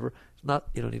 whatever. It's not,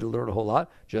 you don't need to learn a whole lot.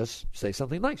 Just say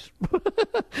something nice.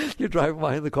 You're driving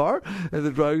behind the car and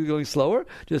the driver's going slower.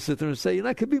 Just sit there and say,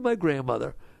 that could be my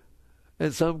grandmother.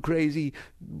 And some crazy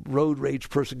road rage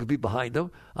person could be behind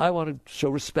them. I want to show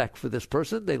respect for this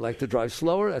person. They like to drive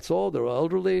slower. That's all. They're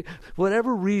elderly.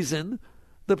 Whatever reason,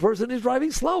 the person is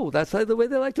driving slow. That's the way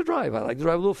they like to drive. I like to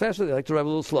drive a little faster. They like to drive a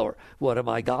little slower. What, am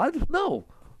I God? No.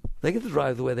 They get to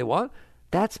drive the way they want.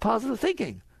 That's positive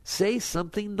thinking. Say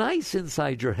something nice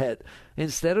inside your head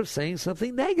instead of saying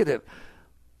something negative.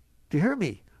 Do you hear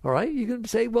me? All right? You can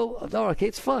say, well, okay,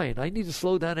 it's fine. I need to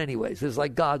slow down anyways. It's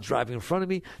like God's driving in front of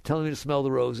me, telling me to smell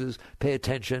the roses, pay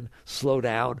attention, slow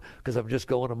down, because I'm just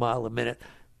going a mile a minute.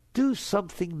 Do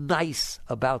something nice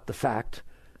about the fact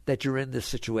that you're in this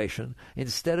situation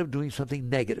instead of doing something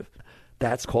negative.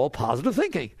 That's called positive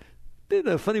thinking. Isn't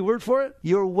that a funny word for it?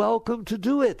 You're welcome to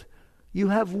do it. You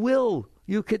have will.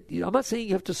 I'm not saying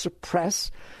you have to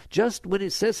suppress. Just when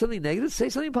it says something negative, say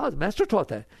something positive. Master taught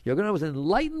that. Yogananda was an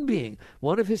enlightened being.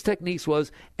 One of his techniques was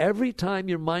every time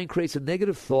your mind creates a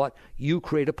negative thought, you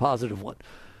create a positive one.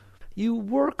 You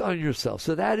work on yourself.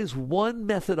 So that is one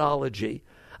methodology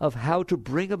of how to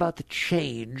bring about the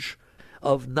change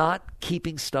of not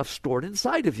keeping stuff stored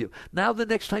inside of you. Now the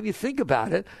next time you think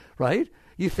about it, right,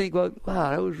 you think, well,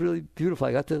 wow, that was really beautiful.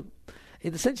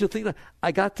 In the sense you'll think,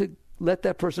 I got to let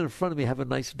that person in front of me have a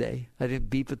nice day. I didn't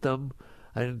beep at them.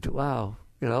 I didn't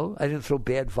I didn't throw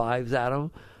bad vibes at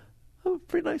them. I'm a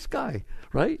pretty nice guy,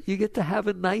 right? You get to have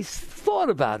a nice thought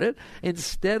about it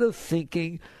instead of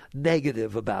thinking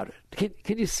negative about it.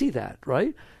 Can you see that,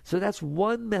 right? So that's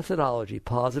one methodology,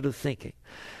 positive thinking.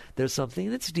 There's something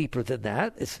that's deeper than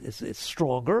that. It's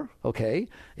stronger, okay?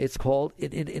 It's called,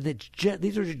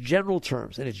 these are general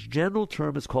terms, and its general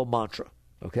term is called mantra,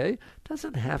 okay?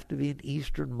 Doesn't have to be an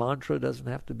Eastern mantra, doesn't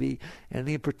have to be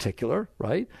anything in particular,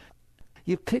 right?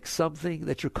 You pick something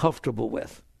that you're comfortable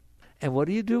with. And what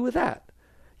do you do with that?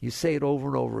 You say it over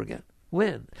and over again.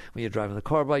 When? When you're driving the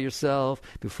car by yourself,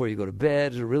 before you go to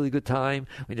bed, is a really good time.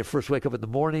 When you first wake up in the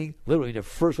morning, literally when you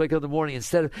first wake up in the morning,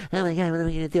 instead of, oh my God, what am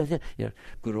I going to do? You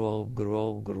know,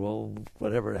 Guru,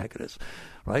 whatever the heck it is,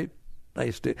 right? I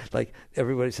used to, like,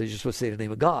 everybody says you're supposed to say the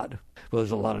name of God. Well,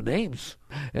 there's a lot of names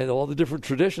and all the different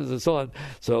traditions and so on.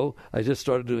 So I just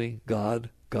started doing God.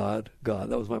 That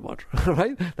was my mantra,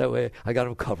 right? That way I got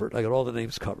them covered. I got all the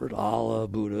names covered. Allah,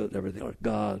 Buddha, everything.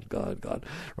 God,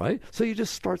 right? So you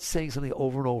just start saying something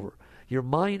over and over. Your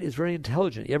mind is very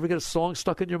intelligent. You ever get a song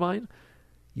stuck in your mind?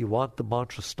 You want the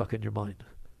mantra stuck in your mind.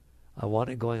 I want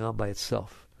it going on by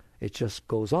itself. It just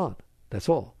goes on. That's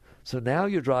all. So now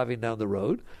you're driving down the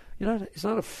road. It's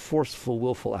not a forceful,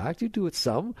 willful act. You do it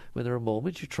some. When there are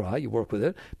moments, you try, you work with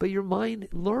it. But your mind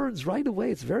learns right away.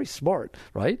 It's very smart,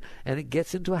 right? And it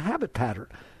gets into a habit pattern.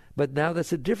 But now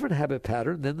that's a different habit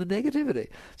pattern than the negativity.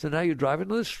 So now you're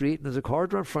driving on the street and there's a car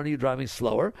in front of you driving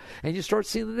slower and you start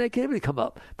seeing the negativity come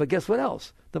up. But guess what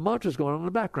else? The mantra's going on in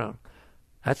the background.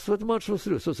 That's what the mantra's supposed to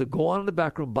do. It's supposed to go on in the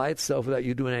background by itself without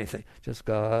you doing anything. Just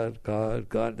God, God,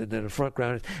 God. And then the front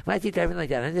ground is, why is he driving like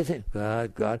that? And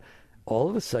God, God. All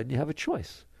of a sudden you have a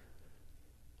choice.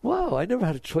 Wow, I never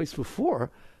had a choice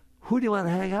before. Who do you want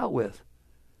to hang out with?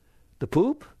 The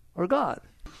poop or God?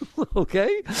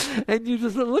 Okay? And you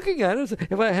just are looking at it.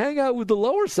 If I hang out with the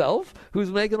lower self,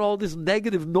 who's making all this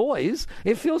negative noise,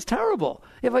 it feels terrible.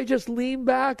 If I just lean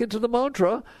back into the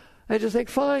mantra and just think,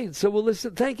 fine, so we'll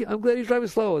listen. Thank you. I'm glad he's driving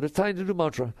slow. It's time to do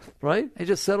mantra, right? And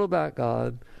just settle back.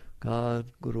 God,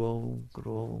 God, Guru,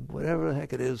 whatever the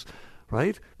heck it is,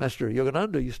 right? Master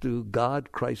Yogananda used to do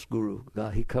God, Christ, Guru.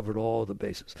 God, he covered all the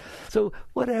bases. So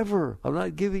whatever. I'm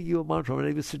not giving you a mantra. I'm not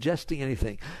even suggesting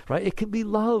anything, right? It can be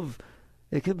love.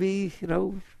 It can be, you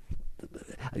know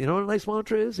what a nice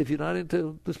mantra is if you're not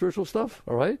into the spiritual stuff,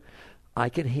 all right? I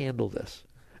can handle this.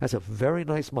 That's a very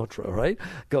nice mantra, all right?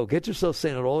 Go, get yourself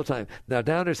saying it all the time. Now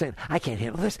down there saying, I can't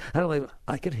handle this.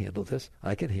 I can handle this.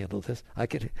 I can handle this.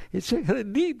 It's kind of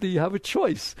neat that you have a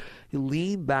choice. You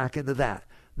lean back into that.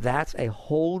 That's a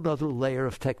whole nother layer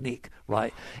of technique,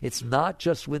 right? It's not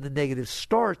just when the negative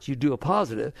starts, you do a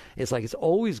positive. It's like it's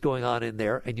always going on in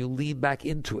there and you lean back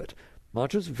into it.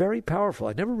 Mantra is very powerful.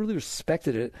 I never really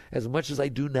respected it as much as I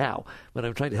do now when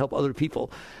I'm trying to help other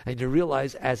people. And you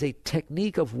realize as a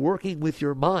technique of working with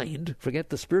your mind, forget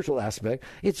the spiritual aspect,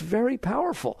 it's very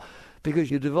powerful because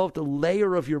you developed a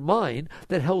layer of your mind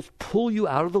that helps pull you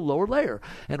out of the lower layer.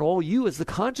 And all you as the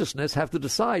consciousness have to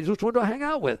decide is which one do I hang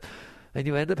out with? And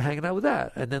you end up hanging out with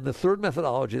that. And then the third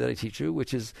methodology that I teach you,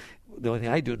 which is the only thing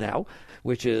I do now,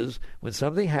 which is when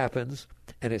something happens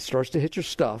and it starts to hit your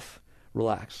stuff,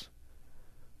 relax.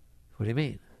 What do you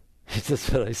mean? It's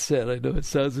just what I said. I know it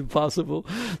sounds impossible.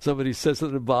 Somebody says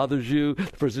something that bothers you. The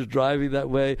person's driving that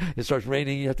way. It starts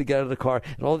raining. You have to get out of the car.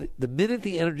 And the minute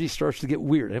the energy starts to get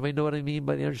weird. Anybody know what I mean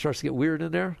by the energy starts to get weird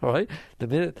in there? All right? The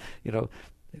minute,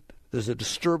 there's a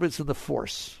disturbance in the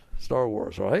force. Star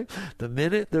Wars, all right? The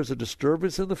minute there's a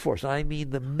disturbance in the force, I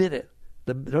mean the minute.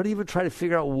 Don't even try to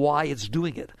figure out why it's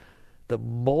doing it. The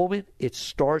moment it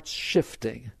starts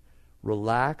shifting,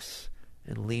 relax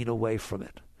and lean away from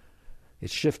it.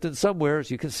 It's shifting somewhere, as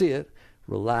you can see it.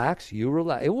 Relax, you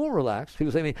relax. It won't relax.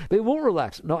 People say to me, but it won't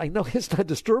relax. No, I know it's not.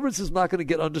 Disturbance is not going to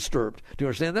get undisturbed. Do you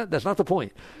understand that? That's not the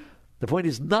point. The point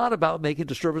is not about making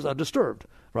disturbance undisturbed,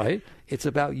 right? It's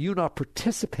about you not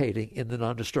participating in the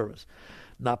non-disturbance.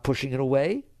 Not pushing it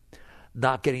away,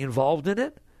 not getting involved in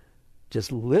it,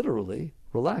 just literally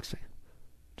relaxing.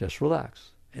 Just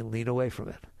relax and lean away from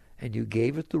it. And you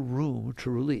gave it the room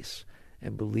to release.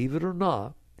 And believe it or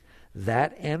not,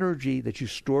 that energy that you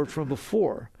stored from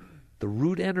before, the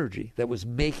root energy that was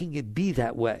making it be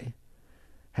that way,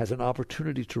 has an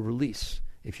opportunity to release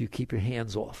if you keep your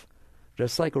hands off.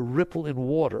 Just like a ripple in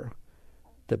water,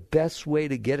 the best way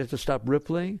to get it to stop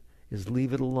rippling is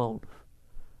leave it alone.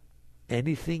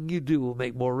 Anything you do will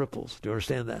make more ripples. Do you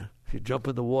understand that? If you jump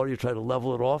in the water, you try to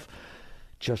level it off,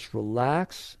 just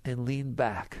relax and lean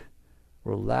back.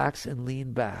 Relax and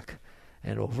lean back.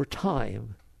 And over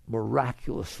time,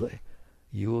 miraculously,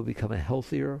 you will become a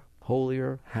healthier,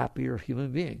 holier, happier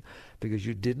human being because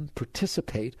you didn't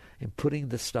participate in putting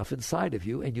this stuff inside of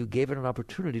you and you gave it an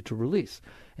opportunity to release.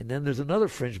 And then there's another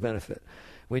fringe benefit.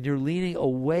 When you're leaning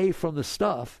away from the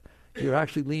stuff, you're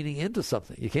actually leaning into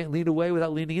something. You can't lean away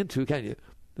without leaning into, can you?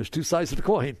 There's two sides of the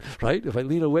coin, right? If I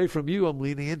lean away from you, I'm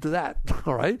leaning into that,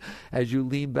 all right? As you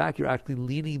lean back, you're actually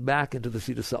leaning back into the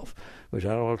seat of self, which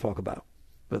I don't want to talk about.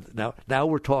 But now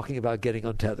we're talking about getting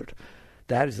untethered.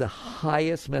 That is the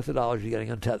highest methodology of getting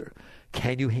untethered.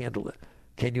 Can you handle it?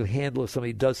 Can you handle if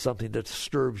somebody does something that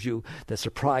disturbs you, that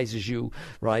surprises you,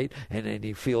 right? And then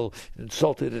you feel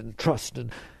insulted and trust.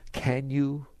 And can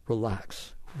you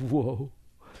relax? Whoa.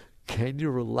 Can you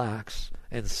relax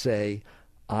and say,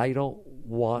 I don't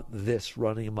want this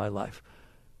running in my life.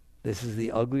 This is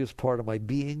the ugliest part of my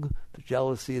being, the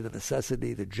jealousy, the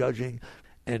necessity, the judging,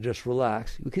 and just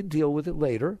relax. You can deal with it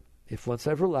later. If once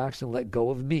I've relaxed and let go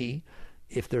of me,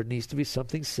 if there needs to be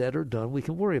something said or done, we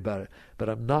can worry about it. But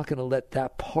I'm not going to let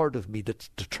that part of me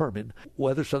determine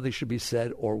whether something should be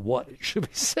said or what it should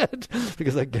be said,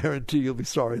 because I guarantee you'll be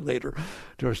sorry later. Do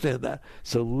you understand that?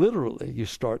 So literally,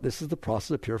 this is the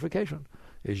process of purification,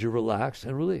 is you relax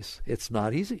and release. It's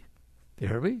not easy. You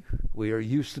hear me? We are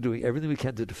used to doing everything we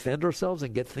can to defend ourselves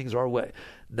and get things our way.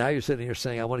 Now you're sitting here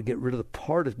saying, I want to get rid of the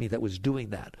part of me that was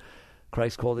doing that.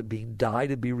 Christ called it being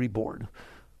died and be reborn,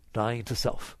 dying to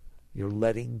self. You're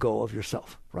letting go of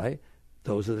yourself, right?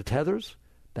 Those are the tethers.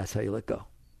 That's how you let go.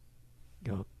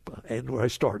 end where I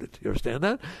started. You understand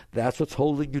that? That's what's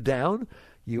holding you down.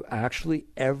 You actually,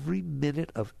 every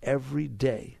minute of every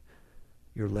day,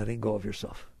 you're letting go of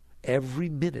yourself. Every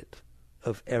minute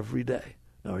of every day.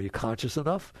 Now, are you conscious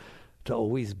enough to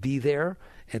always be there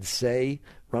and say,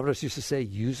 Ramadas used to say,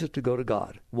 use it to go to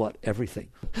God. What? Everything.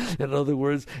 In other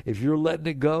words, if you're letting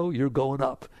it go, you're going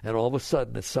up. And all of a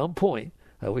sudden, at some point,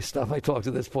 I always stop my talk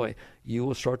to this point, you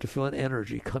will start to feel an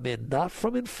energy come in, not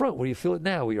from in front where you feel it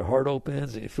now, where your heart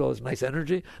opens and you feel this nice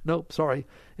energy. Nope, sorry.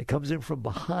 It comes in from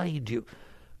behind you.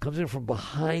 It comes in from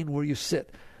behind where you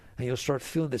sit. And you'll start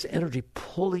feeling this energy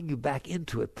pulling you back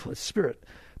into it, spirit,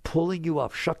 pulling you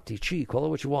up, Shakti, Chi, call it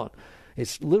what you want.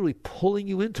 It's literally pulling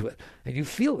you into it, and you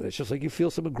feel it. It's just like you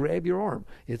feel someone grab your arm.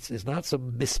 It's not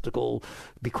some mystical,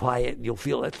 be quiet and you'll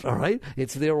feel it, all right?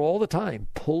 It's there all the time,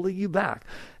 pulling you back.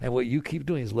 And what you keep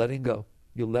doing is letting go.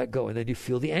 You let go, and then you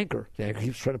feel the anchor. The anchor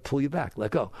keeps trying to pull you back.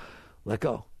 Let go. Let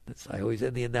go. I always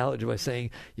end the analogy by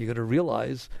saying you're going to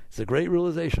realize, it's a great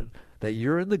realization, that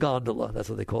you're in the gondola, that's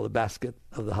what they call the basket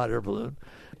of the hot air balloon,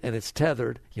 and it's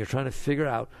tethered. You're trying to figure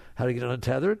out how to get it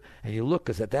untethered, and you look,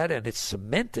 because at that end it's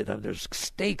cemented. I mean, there's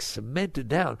stakes cemented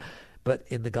down. But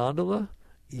in the gondola,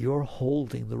 you're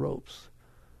holding the ropes.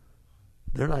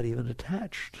 They're not even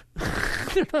attached.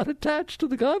 They're not attached to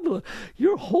the gondola.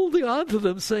 You're holding on to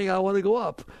them saying, I want to go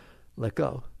up. Let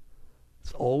go.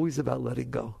 It's always about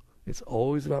letting go. It's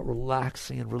always about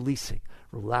relaxing and releasing,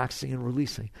 relaxing and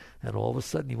releasing. And all of a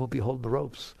sudden, you won't be holding the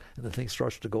ropes, and the thing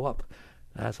starts to go up.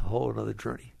 That's a whole other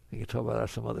journey. We can talk about that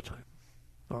some other time.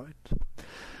 All right.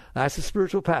 That's the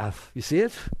spiritual path. You see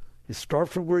it? You start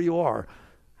from where you are,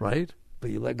 right? But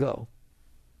you let go.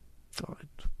 All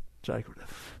right. Jai Gurudev.